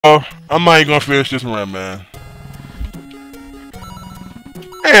I'm not even gonna finish this run, man.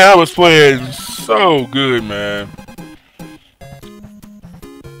 Man, I was playing so good, man.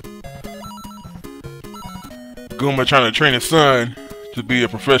 Guma trying to train his son to be a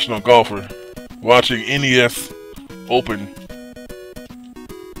professional golfer. Watching NES Open.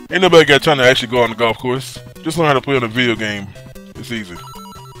 Ain't nobody got time to actually go on the golf course. Just learn how to play on a video game. It's easy.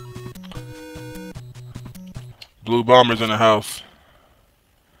 Blue Bomber's in the house.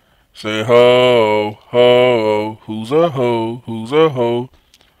 Say ho, ho, who's a ho, who's a ho?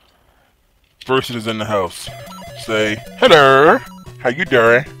 Person is in the house. Say, hello, how you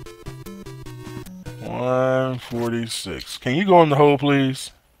doing? 146. Can you go in the hole,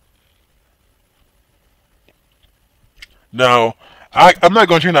 please? Now, I'm not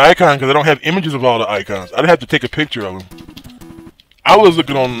going to change the icon because I don't have images of all the icons. I'd have to take a picture of them. I was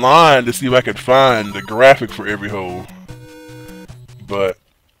looking online to see if I could find the graphic for every hole. But,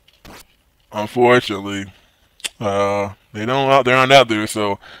 unfortunately, they're not out there,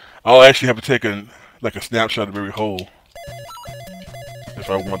 so I'll actually have to take a snapshot of every hole if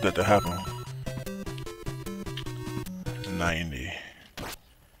I want that to happen. 90.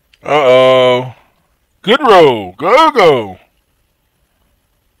 Uh-oh. Good roll. Go.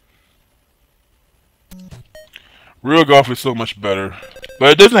 Real golf is so much better.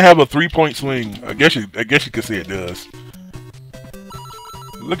 But it doesn't have a 3-point swing. I guess you could say it does.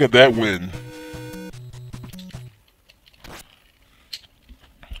 Look at that win.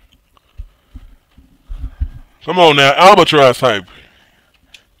 Come on now, albatross type.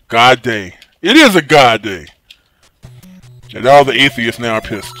 God day. It is a God day. And all the atheists now are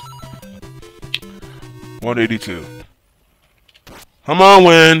pissed. 182. Come on,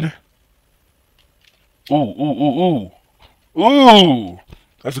 wind. Ooh.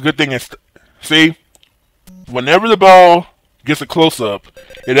 That's a good thing. See, whenever the ball gets a close-up,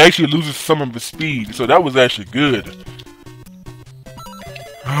 it actually loses some of its speed. So that was actually good.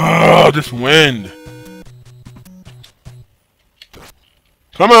 Oh, this wind.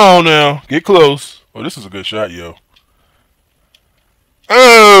 Come on now. Get close. Oh, this is a good shot, yo.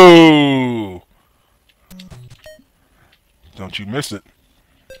 Oh! Don't you miss it.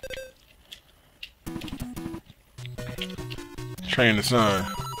 Train the son.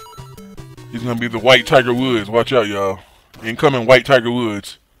 He's gonna be the white Tiger Woods. Watch out, y'all. Incoming white Tiger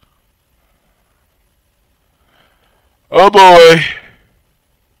Woods. Oh boy.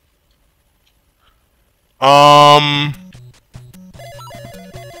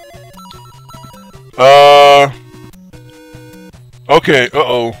 Okay,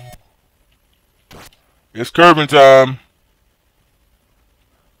 uh-oh. It's curving time.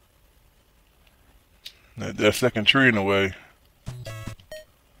 That second tree in the way.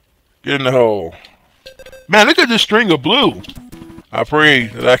 Get in the hole. Man, look at this string of blue. I pray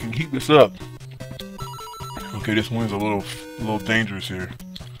that I can keep this up. Okay, this wind's a little dangerous here.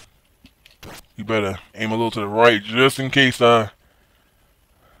 You better aim a little to the right just in case I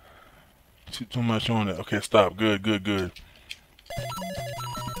too much on it. Okay, stop. Good.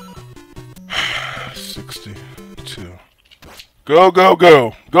 62. Go. Go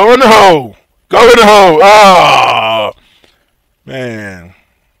in the hole. Go in the hole. Ah, man.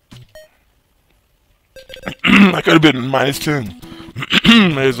 I could have been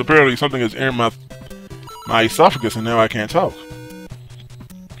 -10. There's apparently something that's in my esophagus, and now I can't talk.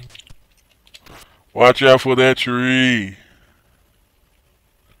 Watch out for that tree.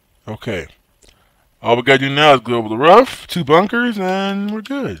 Okay. All we gotta do now is go over the rough, 2 bunkers, and we're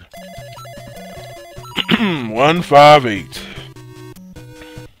good. 158.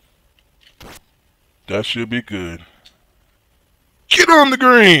 That should be good. Get on the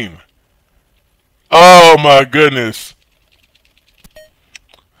green! Oh my goodness.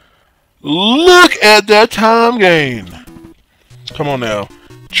 Look at that time gain. Come on now.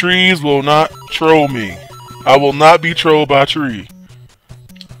 Trees will not troll me. I will not be trolled by a tree.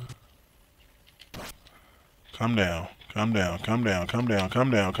 Come down.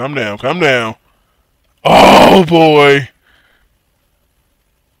 Oh boy.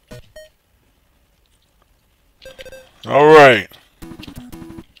 Alright.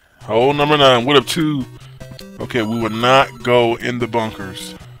 Hole number 9. Would have 2. Okay, we would not go in the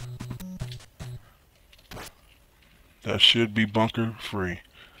bunkers. That should be bunker free.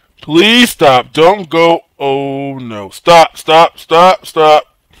 Please stop. Don't go. Oh no. Stop.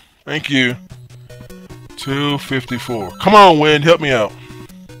 Thank you. 254. Come on, wind. Help me out.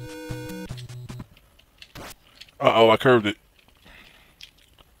 Uh-oh, I curved it.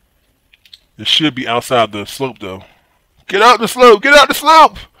 It should be outside the slope, though. Get out the slope!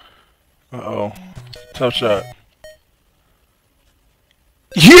 Uh-oh. Tough shot.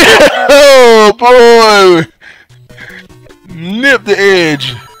 Yeah! Oh, boy! Nip the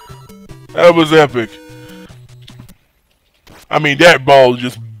edge. That was epic. I mean, that ball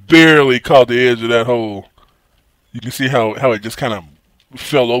just barely caught the edge of that hole. You can see how it just kind of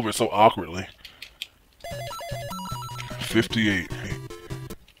fell over so awkwardly. 58.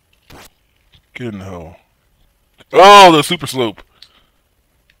 Get in the hole. Oh, the super slope.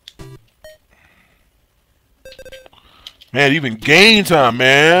 Man, even game time,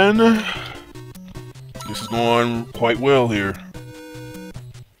 man. This is going quite well here.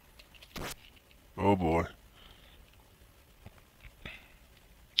 Oh, boy.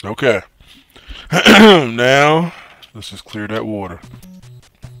 Okay. Now, let's just clear that water.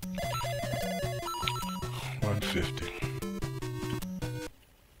 150.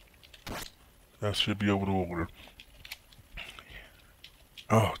 That should be over the water.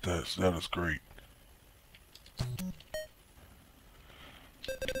 Oh, that is great.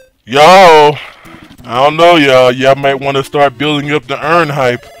 Y'all, I don't know, y'all. Y'all might want to start building up the earn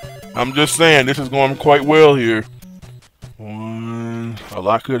hype. I'm just saying, this is going quite well here. A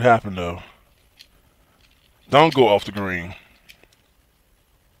lot could happen, though. Don't go off the green.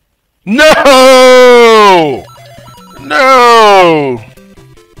 No! No!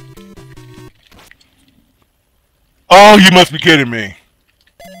 Oh, you must be kidding me.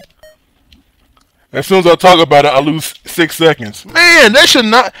 As soon as I talk about it, I lose 6 seconds. Man, that should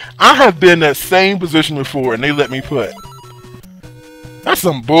not... I have been in that same position before, and they let me put. That's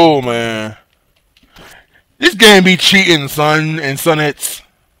some bull, man. This game be cheating, son, and sonettes.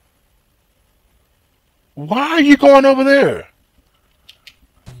 Why are you going over there?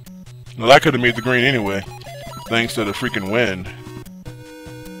 Well, I could have made the green anyway, thanks to the freaking wind.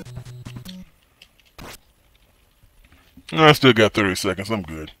 I still got 30 seconds. I'm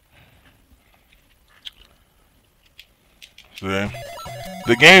good. See?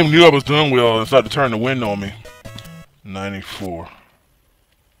 The game knew I was doing well and decided to turn the wind on me. 94.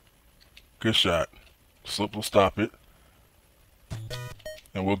 Good shot. Slip will stop it.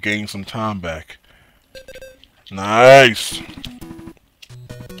 And we'll gain some time back. Nice.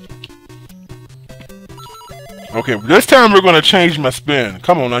 Okay, this time we're going to change my spin.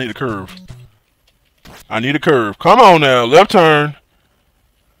 Come on, I need a curve. I need a curve. Come on now, left turn.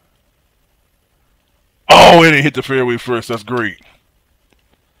 Oh, and it hit the fairway first. That's great.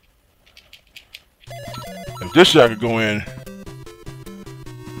 If this shot could go in.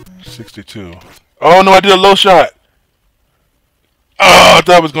 62. Oh no, I did a low shot. Oh, I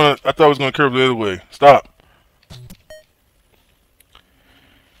thought it was gonna curve the other way. Stop.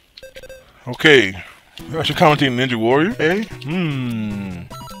 Okay. I should commentate Ninja Warrior, eh?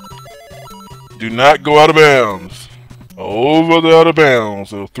 Do not go out of bounds. Over the out of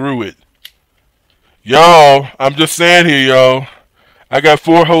bounds, or through it. Y'all, I'm just saying here, y'all. I got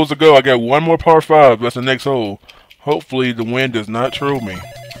 4 holes to go. I got 1 more par 5. That's the next hole. Hopefully the wind does not troll me.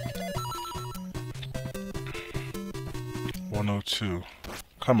 102.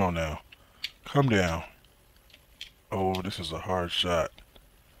 Come on now. Come down. Oh, this is a hard shot.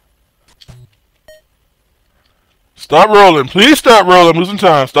 Stop rolling. Please stop rolling. I'm losing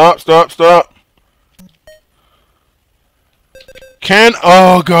time. Stop, stop, stop.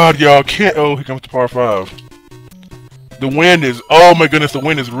 Oh God, y'all. Oh, here comes the par 5. The wind is, oh my goodness, the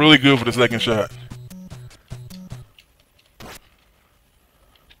wind is really good for the second shot.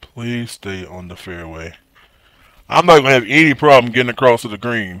 Please stay on the fairway. I'm not going to have any problem getting across to the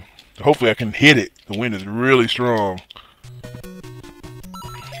green. Hopefully I can hit it. The wind is really strong.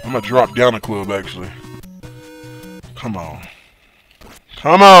 I'm going to drop down the club, actually. Come on.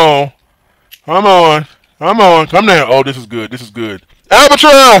 Come on. Come on. Come on. Come down. Oh, this is good. This is good.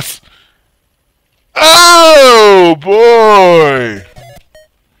 Albatross! Oh, boy.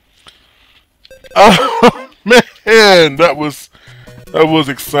 Oh, man. That was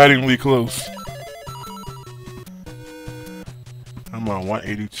excitingly close. I'm on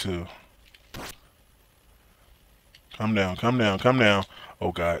 182. Come down, come down, come down.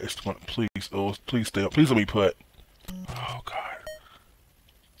 Oh God, it's please, oh please stay up. Please let me putt. Oh God.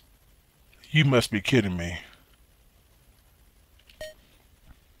 You must be kidding me.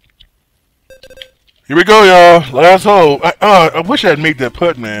 Here we go, y'all. Last hole. I wish I had made that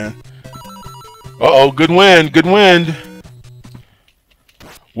putt, man. Uh-oh, good wind, good wind.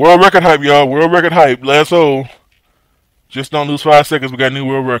 World record hype, y'all. World record hype. Last hole. Just don't lose 5 seconds. We got a new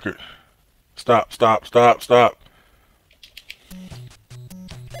world record. Stop, stop, stop, stop.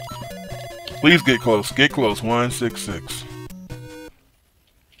 Please get close. Get close. 166.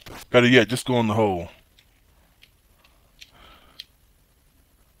 Better yet, just go in the hole.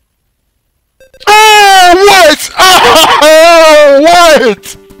 Oh, what?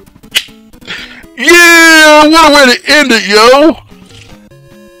 What? Yeah, what a way to end it, yo.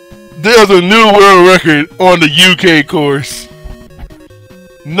 There's a new world record on the UK course.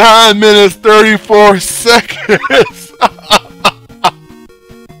 9 minutes 34 seconds.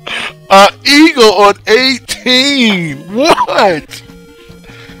 Eagle on 18. What?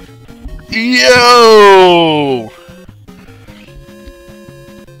 Yo.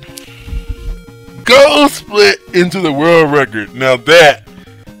 Go split into the world record. Now that